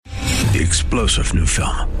the explosive new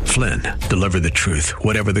film, Flynn, deliver the truth,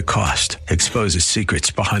 whatever the cost, exposes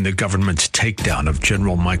secrets behind the government's takedown of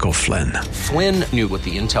General Michael Flynn. Flynn knew what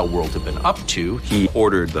the intel world had been up to. He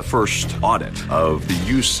ordered the first audit of the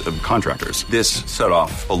use of contractors. This set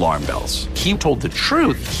off alarm bells. He told the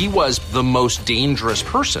truth. He was the most dangerous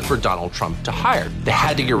person for Donald Trump to hire. They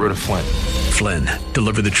had to get rid of Flynn. Flynn,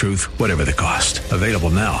 deliver the truth, whatever the cost. Available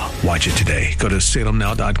now. Watch it today. Go to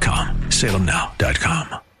salemnow.com.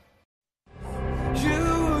 salemnow.com.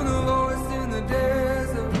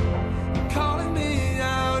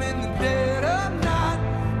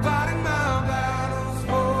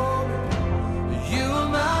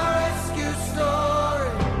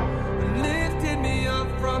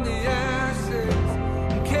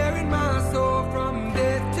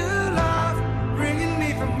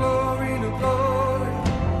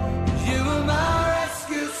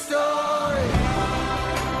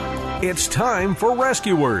 It's time for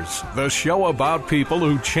Rescuers, the show about people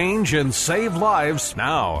who change and save lives.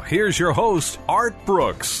 Now, here's your host, Art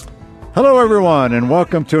Brooks. Hello, everyone, and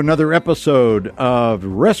welcome to another episode of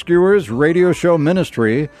Rescuers Radio Show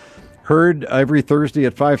Ministry, heard every Thursday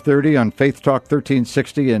at 5:30 on Faith Talk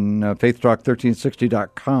 1360 and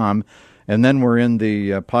faithtalk1360.com. And then we're in the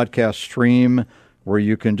podcast stream where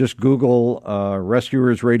you can just Google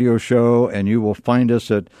Rescuers Radio Show, and you will find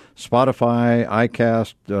us at Spotify,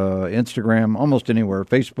 iCast, Instagram, almost anywhere,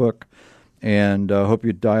 Facebook. And hope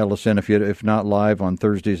you dial us in if not live on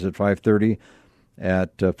Thursdays at 5:30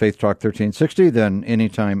 at Faith Talk 1360. Then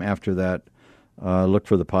anytime after that, look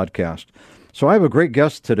for the podcast. So I have a great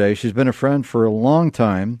guest today. She's been a friend for a long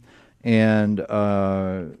time, and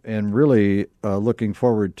really looking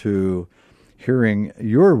forward to hearing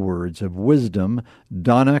your words of wisdom,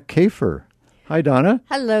 Donna Kafer. Hi, Donna.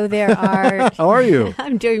 Hello there, Art. How are you?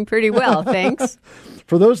 I'm doing pretty well, thanks.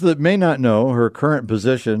 For those that may not know her current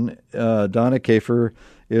position, Donna Kafer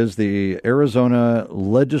is the Arizona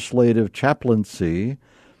Legislative Chaplaincy,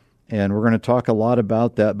 and we're going to talk a lot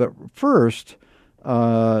about that. But first,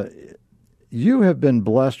 you have been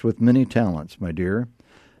blessed with many talents, my dear.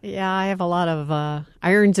 Yeah, I have a lot of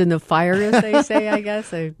irons in the fire, as they say, I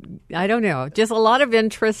guess. I don't know. Just a lot of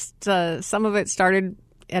interest. Some of it started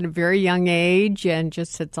at a very young age, and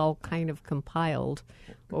just it's all kind of compiled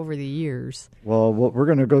over the years. Well, we're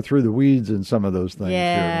going to go through the weeds in some of those things.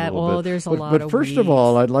 Yeah, here well, there's a lot of But first weeds. of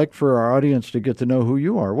all, I'd like for our audience to get to know who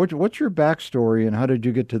you are. What's your backstory, and how did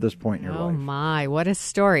you get to this point in your life? Oh, my, what a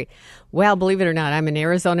story. Well, believe it or not, I'm an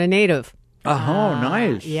Arizona native. Oh,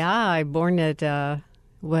 nice. Yeah, I born at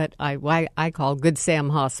what I call Good Sam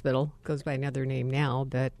Hospital. Goes by another name now,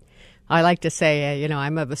 but I like to say,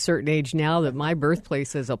 I'm of a certain age now that my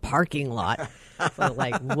birthplace is a parking lot. So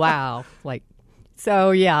wow.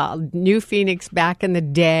 So, yeah, New Phoenix back in the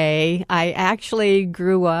day. I actually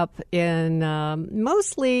grew up in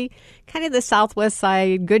mostly kind of the southwest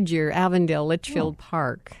side, Goodyear, Avondale, Litchfield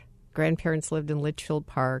Park. Grandparents lived in Litchfield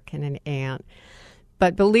Park and an aunt.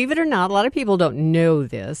 But believe it or not, a lot of people don't know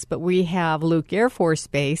this, but we have Luke Air Force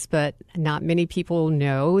Base, but not many people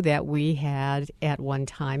know that we had, at one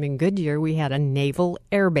time in Goodyear, we had a naval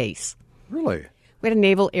air base. Really? We had a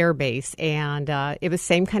naval air base, and it was the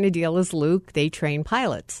same kind of deal as Luke. They trained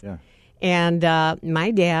pilots. Yeah. And my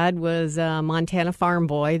dad was a Montana farm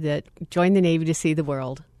boy that joined the Navy to see the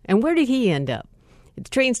world. And where did he end up? At the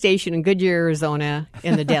train station in Goodyear, Arizona,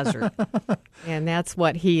 in the desert. And that's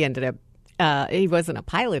what he ended up. He wasn't a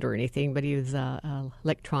pilot or anything, but he was an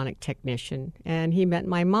electronic technician. And he met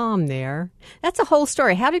my mom there. That's a whole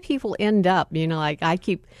story. How do people end up? I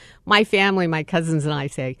keep, my family, my cousins and I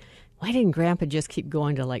say, why didn't Grandpa just keep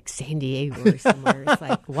going to San Diego or somewhere?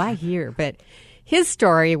 It's why here? But his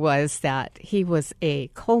story was that he was a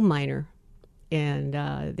coal miner in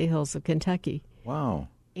the hills of Kentucky. Wow.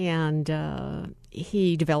 And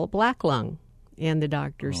he developed black lung. And the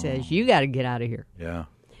doctor says, you got to get out of here. Yeah.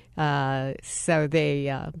 So they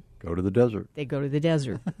go to the desert. They go to the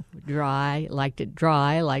desert. Dry, liked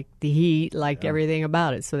the heat, liked everything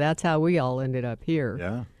about it. So that's how we all ended up here.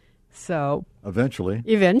 Yeah. So eventually,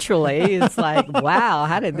 it's wow,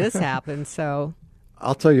 how did this happen? So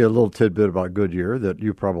I'll tell you a little tidbit about Goodyear that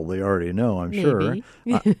you probably already know, I'm maybe. sure.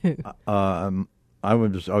 I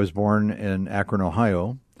was born in Akron,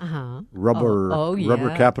 Ohio.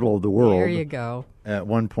 Rubber capital of the world. There you go. At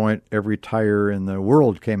one point, every tire in the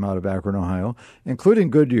world came out of Akron, Ohio,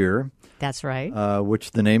 including Goodyear. That's right.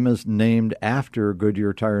 Which the name is named after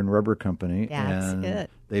Goodyear Tire and Rubber Company. That's it.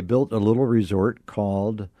 They built a little resort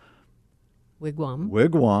called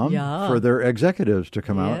Wigwam for their executives to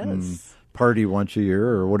come out and party once a year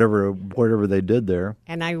or whatever they did there.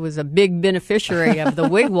 And I was a big beneficiary of the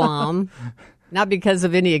Wigwam. Not because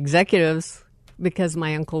of any executives, because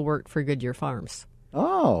my uncle worked for Goodyear Farms.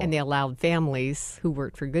 Oh. And they allowed families who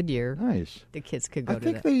worked for Goodyear. Nice. The kids could go to that.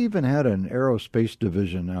 I think they even had an aerospace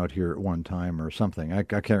division out here at one time or something. I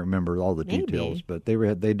can't remember all the details, but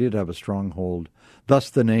they did have a stronghold. Thus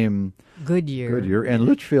the name Goodyear. And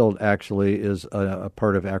Litchfield actually is a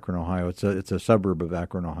part of Akron, Ohio. It's a suburb of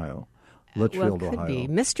Akron, Ohio. Litchfield, could Ohio. be.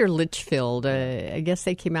 Mr. Litchfield, I guess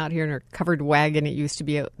they came out here in a covered wagon. It used to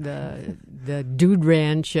be the Dude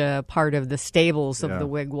Ranch part of the stables of the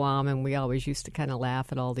wigwam, and we always used to kind of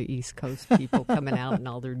laugh at all the East Coast people coming out in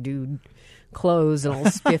all their dude clothes and all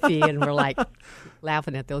spiffy, and we're like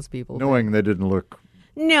laughing at those people. Knowing they didn't look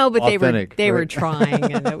No, but authentic, they were right?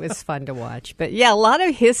 trying, and it was fun to watch. But yeah, a lot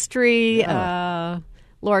of history.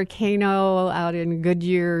 Laura Cano out in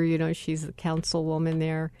Goodyear, she's the councilwoman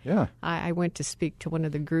there. Yeah. I went to speak to one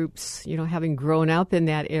of the groups, having grown up in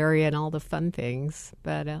that area and all the fun things.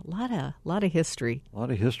 But a lot of history. A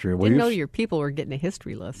lot of history. Well, Didn't know your people were getting a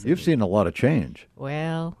history lesson. You've seen a lot of change.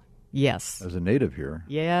 Well, yes. As a native here.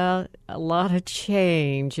 Yeah, a lot of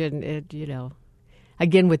change, and it,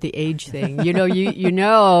 again with the age thing.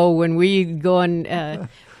 When we go on.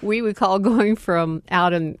 We would call going from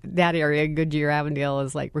out in that area, Goodyear, Avondale,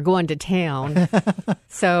 is like, we're going to town.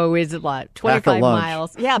 So it's about 25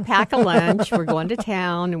 miles. Yeah, pack a lunch. We're going to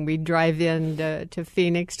town, and we'd drive in to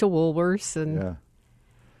Phoenix, to Woolworths.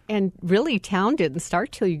 And really, town didn't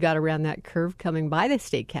start till you got around that curve coming by the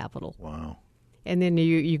state capitol. Wow. And then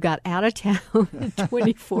you got out of town,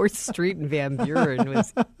 24th Street in Van Buren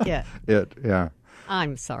was it. Yeah.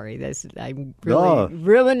 I'm sorry. I'm really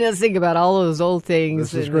reminiscing about all those old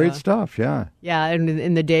things. This is great stuff, yeah. Yeah, and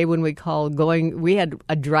in the day when we had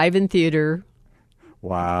a drive-in theater.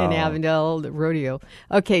 Wow. In Avondale, the rodeo.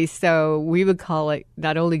 Okay, so we would call it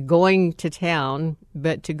not only going to town,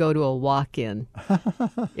 but to go to a walk-in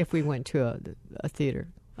if we went to a theater.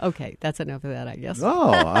 Okay, that's enough of that, I guess.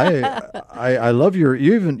 No, I love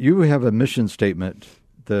you have a mission statement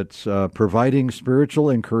that's providing spiritual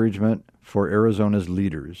encouragement for Arizona's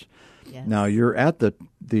leaders. Yes. Now, you're at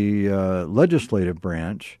the legislative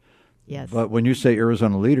branch. Yes. But when you say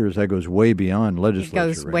Arizona leaders, that goes way beyond legislature.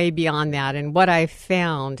 It goes way beyond that. And what I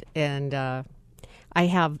found, and I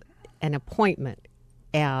have an appointment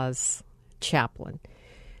as chaplain,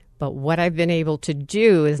 but what I've been able to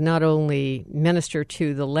do is not only minister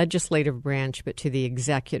to the legislative branch, but to the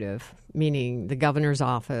executive, meaning the governor's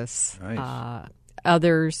office, nice.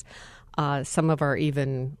 Others, some of our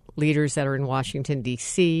even leaders that are in Washington,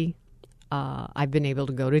 D.C. I've been able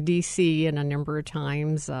to go to D.C. a number of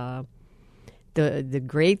times. The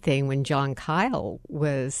great thing when John Kyle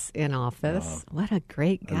was in office, what a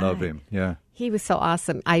great guy. I love him, yeah. He was so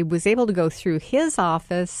awesome. I was able to go through his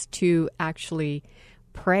office to actually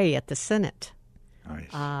pray at the Senate. Nice.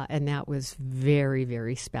 And that was very,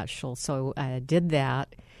 very special. So I did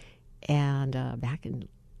that, and back in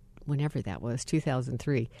whenever that was,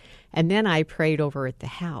 2003. And then I prayed over at the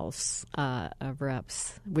House of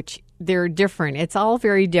Reps, which they're different. It's all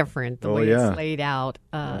very different, the way it's laid out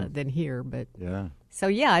than here. But So,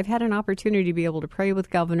 I've had an opportunity to be able to pray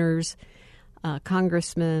with governors,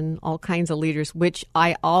 congressmen, all kinds of leaders, which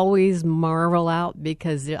I always marvel out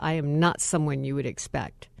because I am not someone you would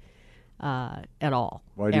expect at all.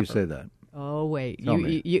 Why do you say that? Oh, wait.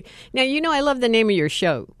 Now, I love the name of your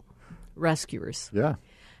show, Rescuers. Yeah.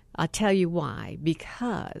 I'll tell you why.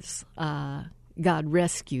 Because God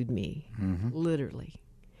rescued me, literally.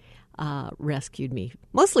 Rescued me,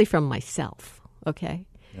 mostly from myself, okay?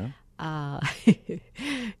 Yeah. I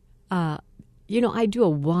do a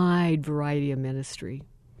wide variety of ministry.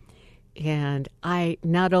 And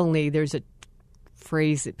there's a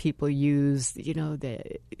phrase that people use,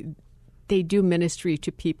 they do ministry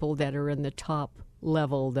to people that are in the top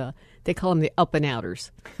level. They call them the up and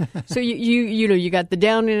outers. So you got the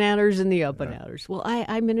down and outers and the up and outers. Well,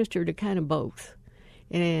 I minister to kind of both,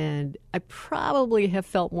 and I probably have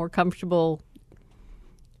felt more comfortable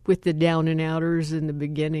with the down and outers in the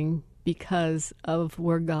beginning because of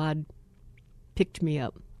where God picked me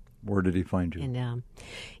up. Where did he find you? And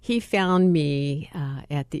he found me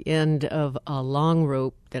at the end of a long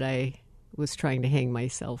rope that I was trying to hang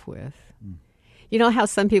myself with. You know how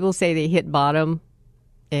some people say they hit bottom?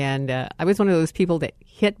 And I was one of those people that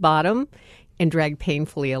hit bottom and dragged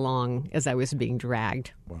painfully along as I was being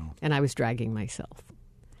dragged. Wow. And I was dragging myself.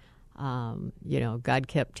 God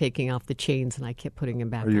kept taking off the chains and I kept putting them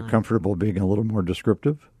back on. Are you comfortable being a little more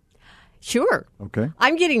descriptive? Sure. Okay.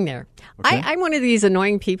 I'm getting there. Okay. I'm one of these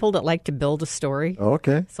annoying people that like to build a story. Oh,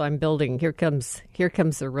 okay. So I'm building. Here comes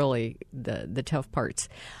the tough parts.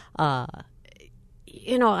 I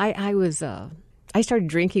started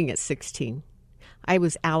drinking at 16. I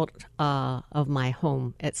was out of my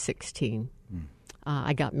home at 16.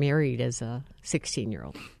 I got married as a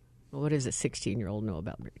 16-year-old. What does a 16-year-old know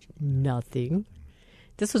about marriage? Nothing.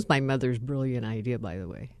 This was my mother's brilliant idea, by the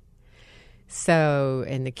way. So,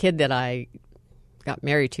 and the kid that I got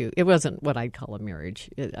married to, it wasn't what I'd call a marriage.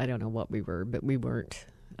 I don't know what we were, but we weren't.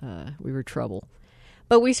 We were trouble.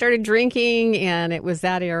 But we started drinking, and it was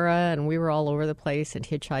that era, and we were all over the place and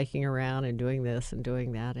hitchhiking around and doing this and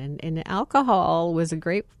doing that. And alcohol was a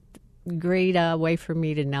great way for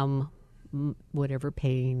me to numb whatever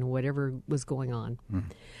pain, whatever was going on.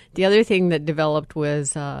 The other thing that developed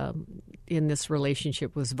was in this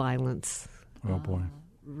relationship was violence. Oh, boy.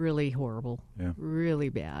 Really horrible, Yeah. really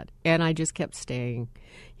bad. And I just kept staying,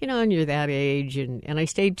 and you're that age, and I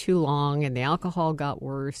stayed too long, and the alcohol got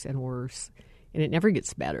worse and worse, and it never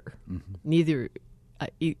gets better. Neither,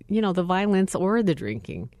 the violence or the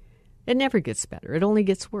drinking, it never gets better. It only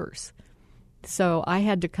gets worse. So I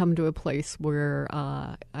had to come to a place where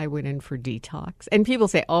I went in for detox. And people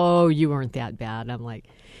say, oh, you weren't that bad. I'm like,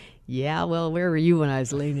 yeah, well, where were you when I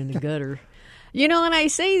was laying in the gutter? And I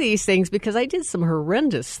say these things because I did some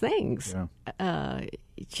horrendous things. Yeah.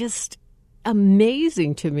 Just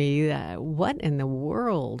amazing to me that what in the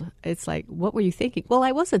world? It's like, what were you thinking? Well,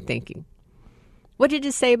 I wasn't thinking. What did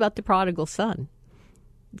it say about the prodigal son?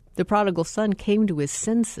 The prodigal son came to his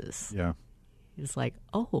senses. Yeah. It's like,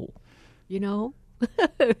 oh,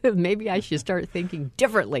 maybe I should start thinking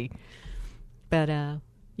differently. But,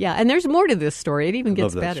 yeah, and there's more to this story. It even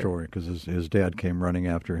gets better. I love that story because his dad came running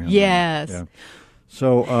after him. Yes. Yeah.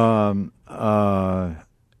 So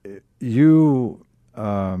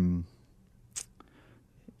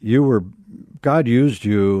God used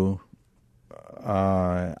you.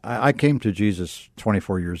 I came to Jesus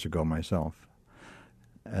 24 years ago myself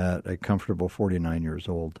at a comfortable 49 years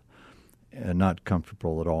old, and not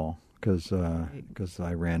comfortable at all. Because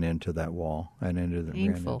I ran into that wall. I ran into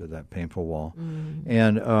that painful wall.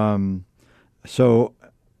 And so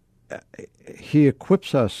he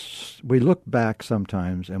equips us. We look back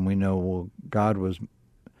sometimes and we know, well, God was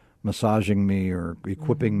massaging me or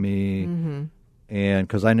equipping me. And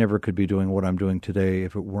because I never could be doing what I'm doing today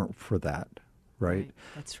if it weren't for that, right?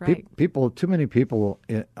 That's right. Too many people,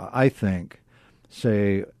 I think,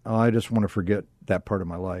 say, oh, I just want to forget that part of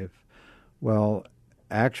my life. Well,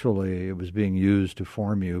 actually, it was being used to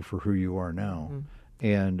form you for who you are now,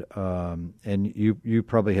 and you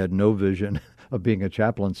probably had no vision of being a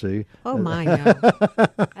chaplaincy. Oh my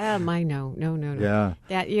no, no. Yeah,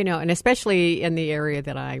 that and especially in the area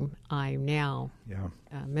that I'm now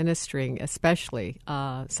ministering, especially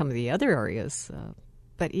some of the other areas,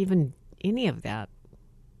 but even any of that.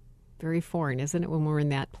 Very foreign, isn't it, when we're in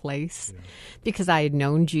that place? Yeah. Because I had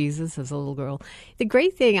known Jesus as a little girl. The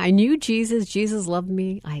great thing, I knew Jesus. Jesus loved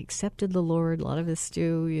me. I accepted the Lord. A lot of us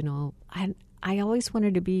do, I always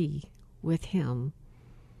wanted to be with him,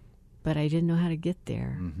 but I didn't know how to get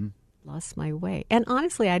there. Lost my way. And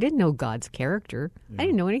honestly, I didn't know God's character. I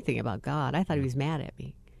didn't know anything about God. I thought he was mad at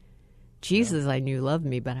me. Jesus, I knew, loved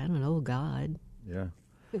me, but I don't know God. Yeah.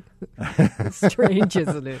 Strange,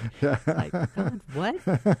 isn't it? Like, God, what?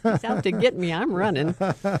 He's out to get me. I'm running.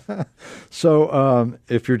 So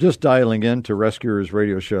if you're just dialing in to Rescuers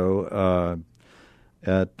Radio Show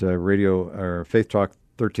at Radio or Faith Talk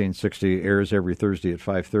 1360, airs every Thursday at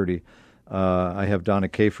 5:30. I have Donna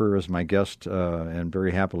Kafer as my guest, and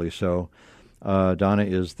very happily so. Donna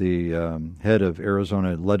is the head of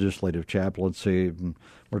Arizona Legislative Chaplaincy.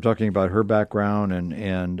 We're talking about her background,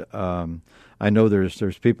 and I know there's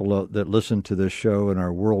people that listen to this show in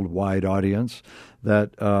our worldwide audience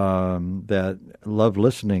that love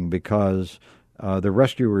listening because the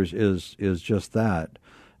Rescuers is just that,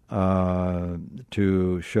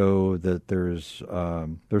 to show that there's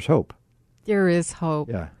hope. There is hope.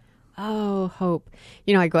 Yeah. Oh, hope.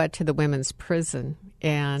 I go out to the women's prison,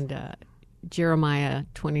 and Jeremiah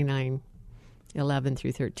 29:11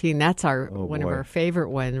 through 13. That's one of our favorite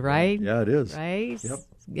ones, right? Yeah, it is. Right? Yep.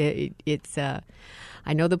 It's I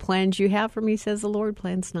know the plans you have for me, says the Lord,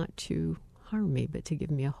 plans not to harm me, but to give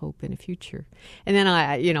me a hope and a future. And then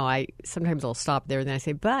I sometimes I'll stop there and then I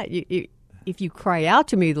say, but if you cry out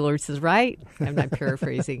to me, the Lord says, right? I'm not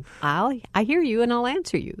paraphrasing. I hear you and I'll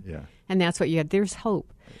answer you. Yeah. And that's what you have. There's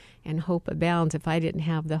hope, and hope abounds. If I didn't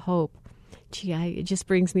have the hope, it just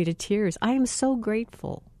brings me to tears. I am so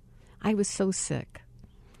grateful. I was so sick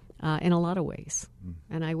in a lot of ways,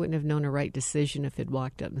 and I wouldn't have known a right decision if it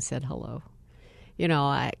walked up and said hello.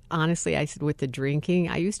 I said with the drinking,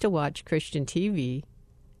 I used to watch Christian TV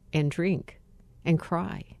and drink and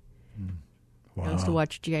cry. I used to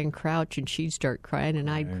watch Jan Crouch, and she'd start crying, and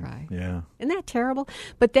I'd cry. Yeah. Isn't that terrible?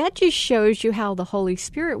 But that just shows you how the Holy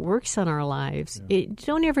Spirit works on our lives.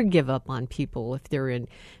 Don't ever give up on people if they're in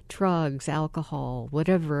drugs, alcohol,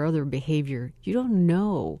 whatever other behavior. You don't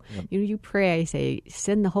know. Yep. You pray, I say,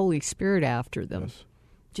 send the Holy Spirit after them. Yes.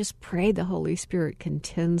 Just pray the Holy Spirit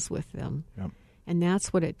contends with them. Yep. And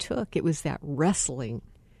that's what it took. It was that wrestling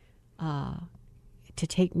to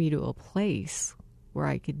take me to a place where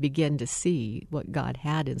I could begin to see what God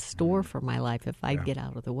had in store for my life if I'd get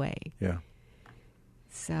out of the way. Yeah.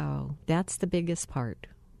 So that's the biggest part.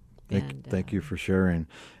 Thank you for sharing.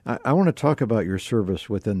 I want to talk about your service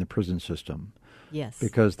within the prison system. Yes.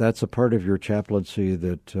 Because that's a part of your chaplaincy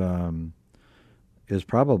that is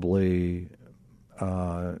probably,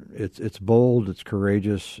 it's bold, it's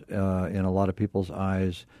courageous in a lot of people's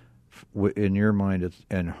eyes. In your mind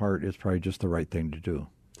and heart, it's probably just the right thing to do.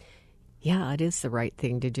 Yeah, it is the right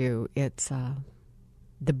thing to do. It's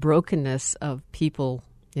the brokenness of people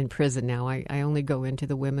in prison now. I only go into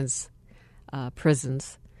the women's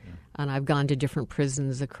prisons, and I've gone to different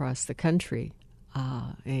prisons across the country,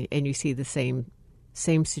 and you see the same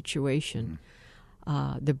situation,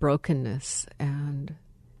 the brokenness and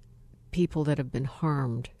people that have been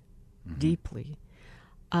harmed deeply.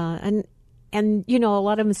 And, a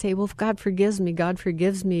lot of them say, well, if God forgives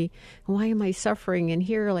me, why am I suffering in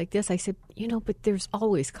here like this? I said, but there's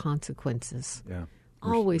always consequences. Yeah.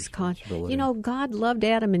 Always God loved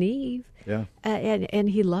Adam and Eve. Yeah. And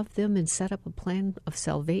he loved them and set up a plan of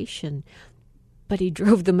salvation. But he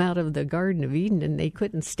drove them out of the Garden of Eden, and they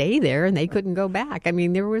couldn't stay there, and they couldn't go back. I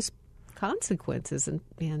mean, there was consequences,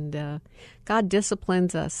 and God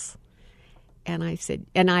disciplines us. And I said,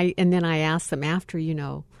 and then I asked them after,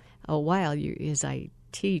 a while, as I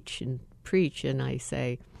teach and preach, and I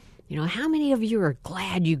say, how many of you are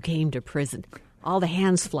glad you came to prison? All the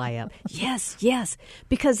hands fly up. Yes,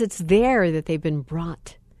 because it's there that they've been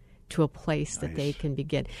brought to a place that they can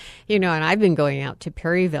begin. And I've been going out to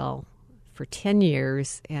Perryville for 10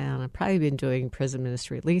 years, and I've probably been doing prison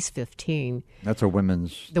ministry at least 15. That's the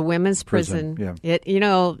women's prison. Yeah.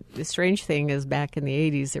 The strange thing is back in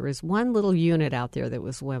the 80s, there was one little unit out there that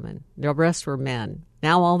was women. The rest were men.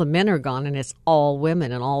 Now all the men are gone, and it's all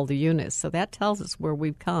women in all the units. So that tells us where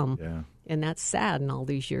we've come. Yeah. And that's sad in all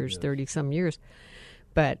these years, 30-some years.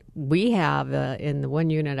 But we have, in the one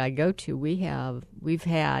unit I go to, we've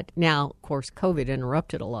had, now, of course, COVID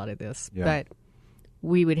interrupted a lot of this, but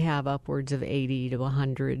we would have upwards of 80 to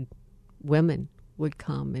 100 women would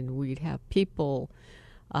come, and we'd have people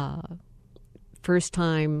first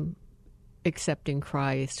time accepting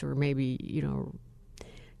Christ, or maybe,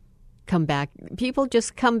 come back. People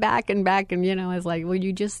just come back, and I was like, well,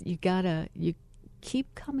 you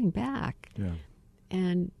keep coming back. Yeah.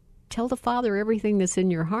 And tell the Father everything that's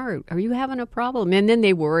in your heart. Are you having a problem? And then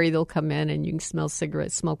they worry. They'll come in, and you can smell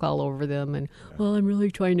cigarette smoke all over them. And, well, I'm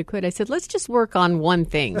really trying to quit. I said, let's just work on one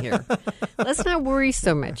thing here. Let's not worry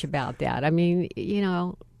so much about that. I mean,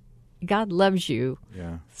 God loves you.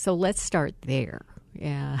 Yeah. So let's start there.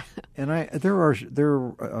 Yeah. And I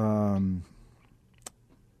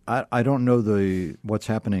don't know what's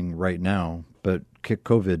happening right now, but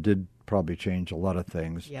COVID did probably change a lot of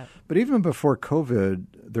things. Yep. But even before COVID,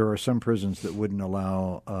 there are some prisons that wouldn't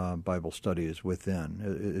allow Bible studies within.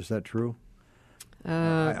 Is that true?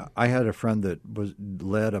 I had a friend that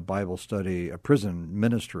led a Bible study, a prison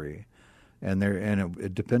ministry, and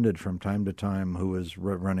it depended from time to time who was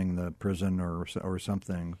running the prison or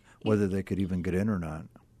something, whether they could even get in or not.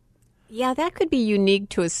 Yeah, that could be unique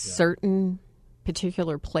to a certain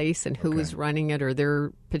particular place and who is running it, or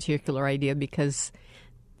their particular idea, because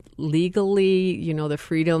legally, the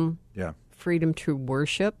freedom to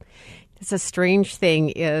worship. It's a strange thing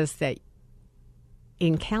is that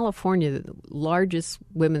in California, the largest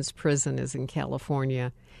women's prison is in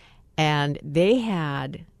California, and they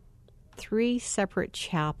had 3 separate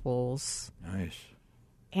chapels. Nice.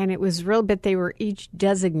 And it was real, but they were each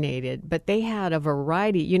designated, but they had a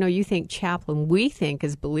variety. You think chaplain, we think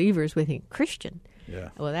as believers, we think Christian. Yeah.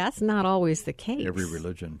 Well, that's not always the case. Every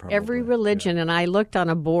religion, probably. Every religion. Yeah. And I looked on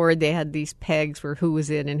a board, they had these pegs for who was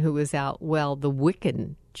in and who was out. Well, the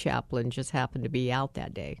Wiccan chaplain just happened to be out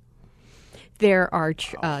that day. There are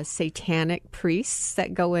satanic priests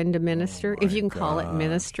that go in to minister, if you can call it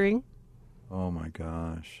ministering. Oh, my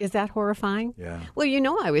gosh. Is that horrifying? Yeah. Well,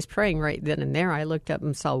 I was praying right then and there. I looked up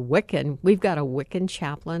and saw Wiccan. We've got a Wiccan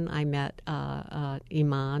chaplain. I met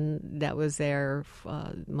Iman that was there,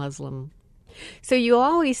 Muslim. So you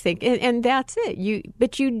always think, and that's it.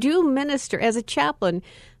 But you do minister. As a chaplain,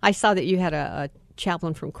 I saw that you had a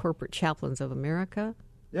chaplain from Corporate Chaplains of America.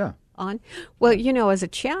 Yeah. on? Well, as a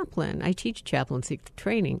chaplain, I teach chaplaincy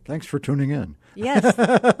training. Thanks for tuning in. Yes.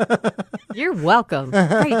 You're welcome.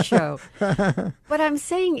 Great show. But I'm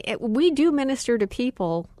saying we do minister to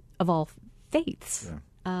people of all faiths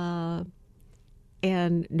and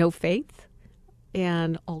no faith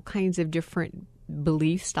and all kinds of different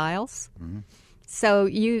belief styles. Mm-hmm. So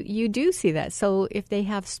you do see that. So if they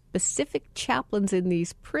have specific chaplains in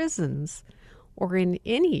these prisons or in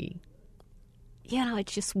any,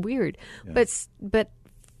 it's just weird. Yeah. But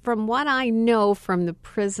from what I know from the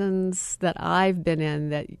prisons that I've been in,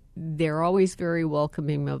 that they're always very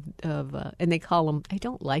welcoming of and they call them, I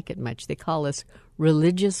don't like it much, they call us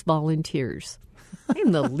religious volunteers.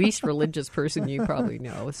 I'm the least religious person you probably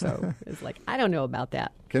know, so it's like, I don't know about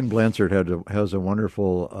that. Ken Blanchard has a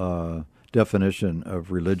wonderful definition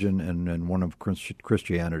of religion and one of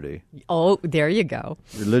Christianity. Oh, there you go.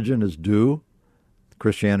 Religion is do,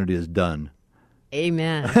 Christianity is done.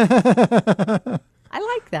 Amen. I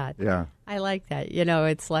like that. Yeah. I like that.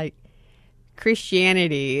 It's like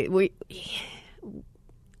Christianity.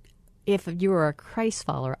 If you were a Christ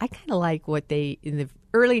follower, I kind of like what in the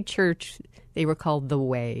early church, they were called the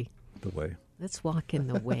way. The way. Let's walk in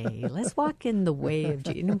the way. Let's walk in the way of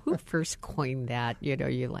Jesus. Who first coined that?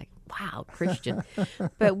 You're like, wow, Christian.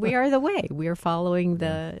 But we are the way. We are following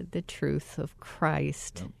the truth of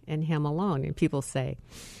Christ and Him alone. And people say,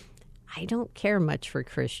 I don't care much for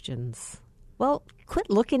Christians. Well, quit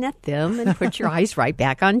looking at them and put your eyes right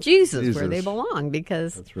back on Jesus where they belong,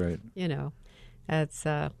 because that's right. That's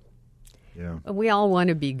we all want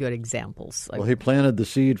to be good examples. Well, he planted the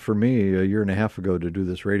seed for me a year and a half ago to do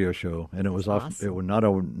this radio show, and it was awesome. It was not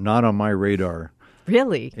on my radar.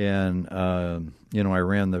 Really? And I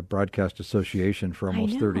ran the Broadcast Association for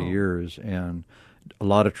almost 30 years, and a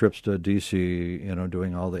lot of trips to D.C.,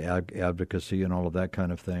 doing all the advocacy and all of that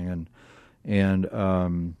kind of thing,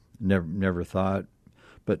 and never thought.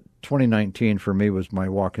 But 2019 for me was my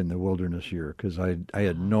walk in the wilderness year, because I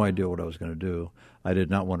had no idea what I was going to do. I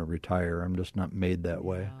did not want to retire. I'm just not made that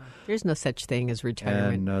way. There's no such thing as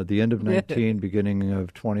retirement. And the end of 19, beginning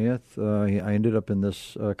of 20th, I ended up in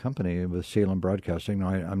this company with Salem Broadcasting. Now,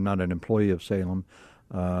 I'm not an employee of Salem,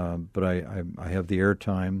 but I have the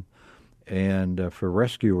airtime and for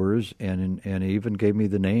Rescuers, and he even gave me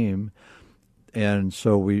the name. And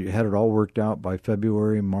so we had it all worked out by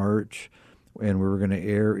February, March, and we were going to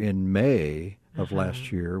air in May of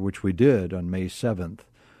last year, which we did on May 7th,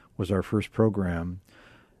 was our first program.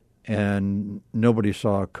 And nobody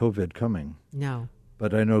saw COVID coming. No.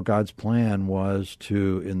 But I know God's plan was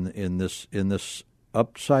to, in this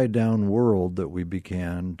upside down world that we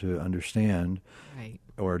began to understand, right,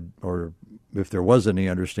 or if there was any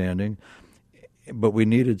understanding, but we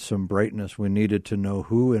needed some brightness. We needed to know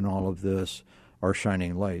who in all of this are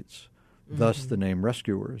shining lights. Mm-hmm. Thus the name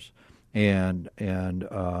Rescuers. And it's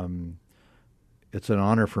an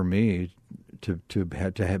honor for me to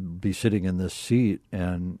be sitting in this seat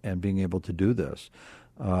and being able to do this.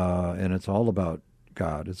 And it's all about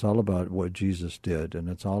God. It's all about what Jesus did, and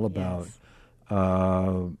it's all about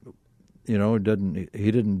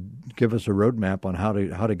he didn't give us a roadmap on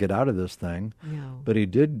how to get out of this thing. No. But he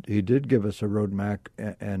did give us a roadmap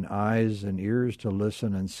and eyes and ears to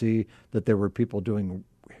listen and see that there were people doing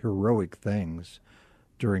heroic things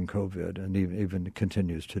during COVID, and even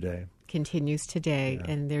continues today. Yeah.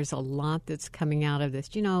 And there's a lot that's coming out of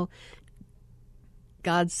this.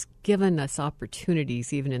 God's given us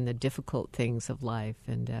opportunities even in the difficult things of life,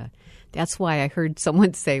 and that's why I heard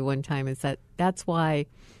someone say one time that's why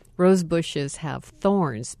rose bushes have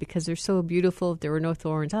thorns, because they're so beautiful. If there were no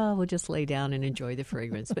thorns, we'll just lay down and enjoy the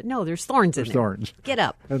fragrance. But no, there's thorns in there. Thorns. Get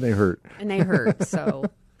up. And they hurt. So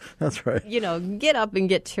that's right. Get up and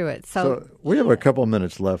get to it. So we have a couple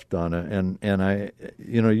minutes left, Donna, and I,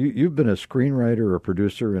 you've been a screenwriter, a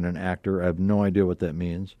producer, and an actor. I have no idea what that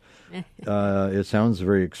means. It sounds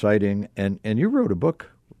very exciting, and you wrote a book,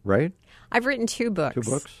 right? I've written 2 books. 2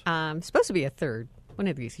 books. Supposed to be a third one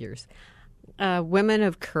of these years. Women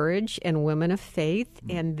of Courage and Women of Faith,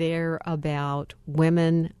 and they're about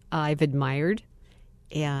women I've admired.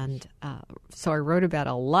 And so I wrote about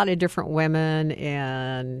a lot of different women,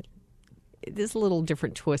 and there's a little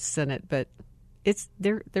different twists in it, but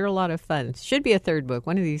they're a lot of fun. Should be a third book.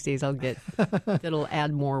 One of these days I'll get that'll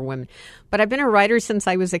add more women. But I've been a writer since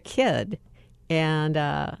I was a kid, and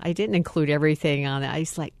I didn't include everything on it. I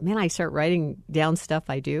was like, man, I start writing down stuff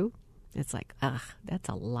I do. It's like, that's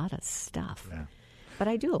a lot of stuff. Yeah. But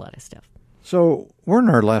I do a lot of stuff. So we're in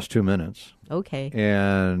our last 2 minutes. Okay.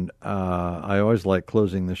 And I always like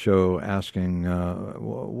closing the show asking,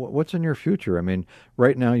 what's in your future? I mean,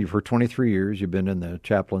 right now, for 23 years, you've been in the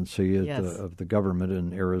chaplaincy of the government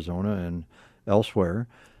in Arizona and elsewhere.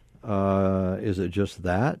 Is it just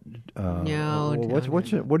that? No.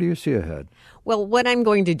 What do you see ahead? Well, what I'm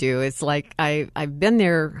going to do is I've been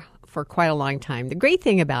there for quite a long time. The great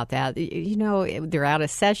thing about that, they're out of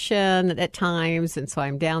session at times, and so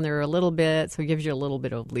I'm down there a little bit, so it gives you a little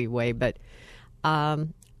bit of leeway. But I'll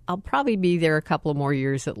probably be there a couple of more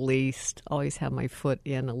years at least. Always have my foot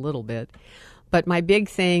in a little bit. But my big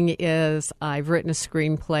thing is I've written a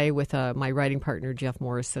screenplay with my writing partner, Jeff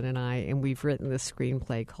Morrison, and we've written this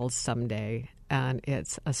screenplay called Someday. And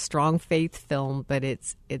it's a strong faith film, but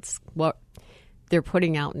it's what they're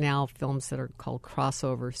putting out now, films that are called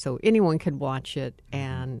crossover. So anyone could watch it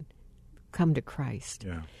and come to Christ.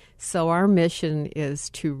 Yeah. So our mission is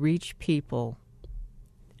to reach people.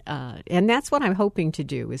 And that's what I'm hoping to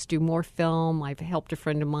do, is do more film. I've helped a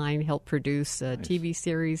friend of mine help produce a TV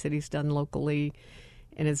series that he's done locally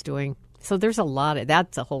and is doing. So there's a lot of,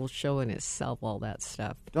 that's a whole show in itself, all that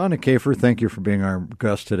stuff. Donna Kafer, thank you for being our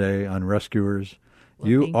guest today on Rescuers. Well,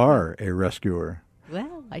 you are a rescuer.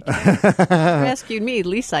 Well, I can. Rescued me, at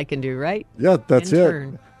least I can do, right? Yeah, that's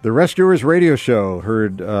it. The Rescuers Radio Show,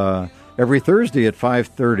 heard every Thursday at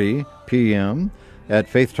 5:30 p.m. at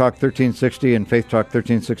Faith Talk 1360 and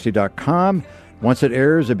faithtalk1360.com. Once it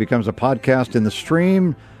airs, it becomes a podcast in the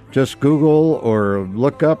stream. Just Google or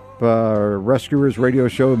look up Rescuers Radio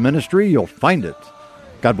Show Ministry. You'll find it.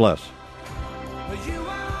 God bless.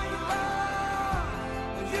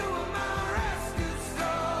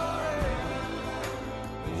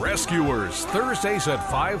 Rescuers, Thursdays at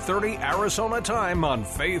 5:30 Arizona time on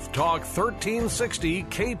Faith Talk 1360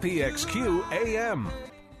 KPXQ AM.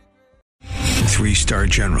 3-star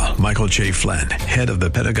General Michael J. Flynn, head of the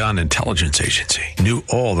Pentagon Intelligence Agency, knew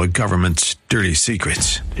all the government's dirty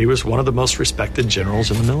secrets. He was one of the most respected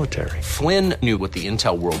generals in the military. Flynn knew what the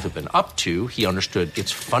intel world had been up to. He understood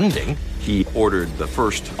its funding. He ordered the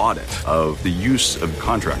first audit of the use of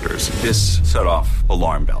contractors. This set off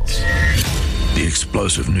alarm bells. The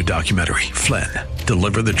explosive new documentary, Flynn,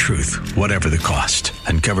 Deliver the Truth, Whatever the Cost,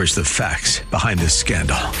 uncovers the facts behind this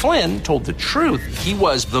scandal. Flynn told the truth. He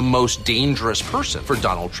was the most dangerous person for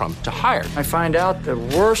Donald Trump to hire. I find out the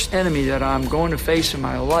worst enemy that I'm going to face in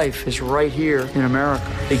my life is right here in America.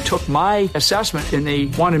 They took my assessment and they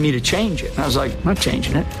wanted me to change it. And I was like, I'm not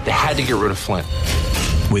changing it. They had to get rid of Flynn.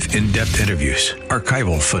 With in-depth interviews,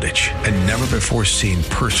 archival footage, and never-before-seen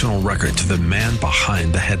personal records of the man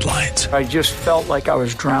behind the headlines. I just felt like I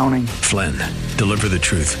was drowning. Flynn, Deliver the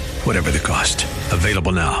Truth, Whatever the Cost.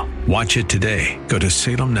 Available now. Watch it today. Go to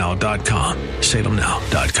salemnow.com.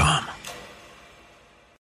 salemnow.com.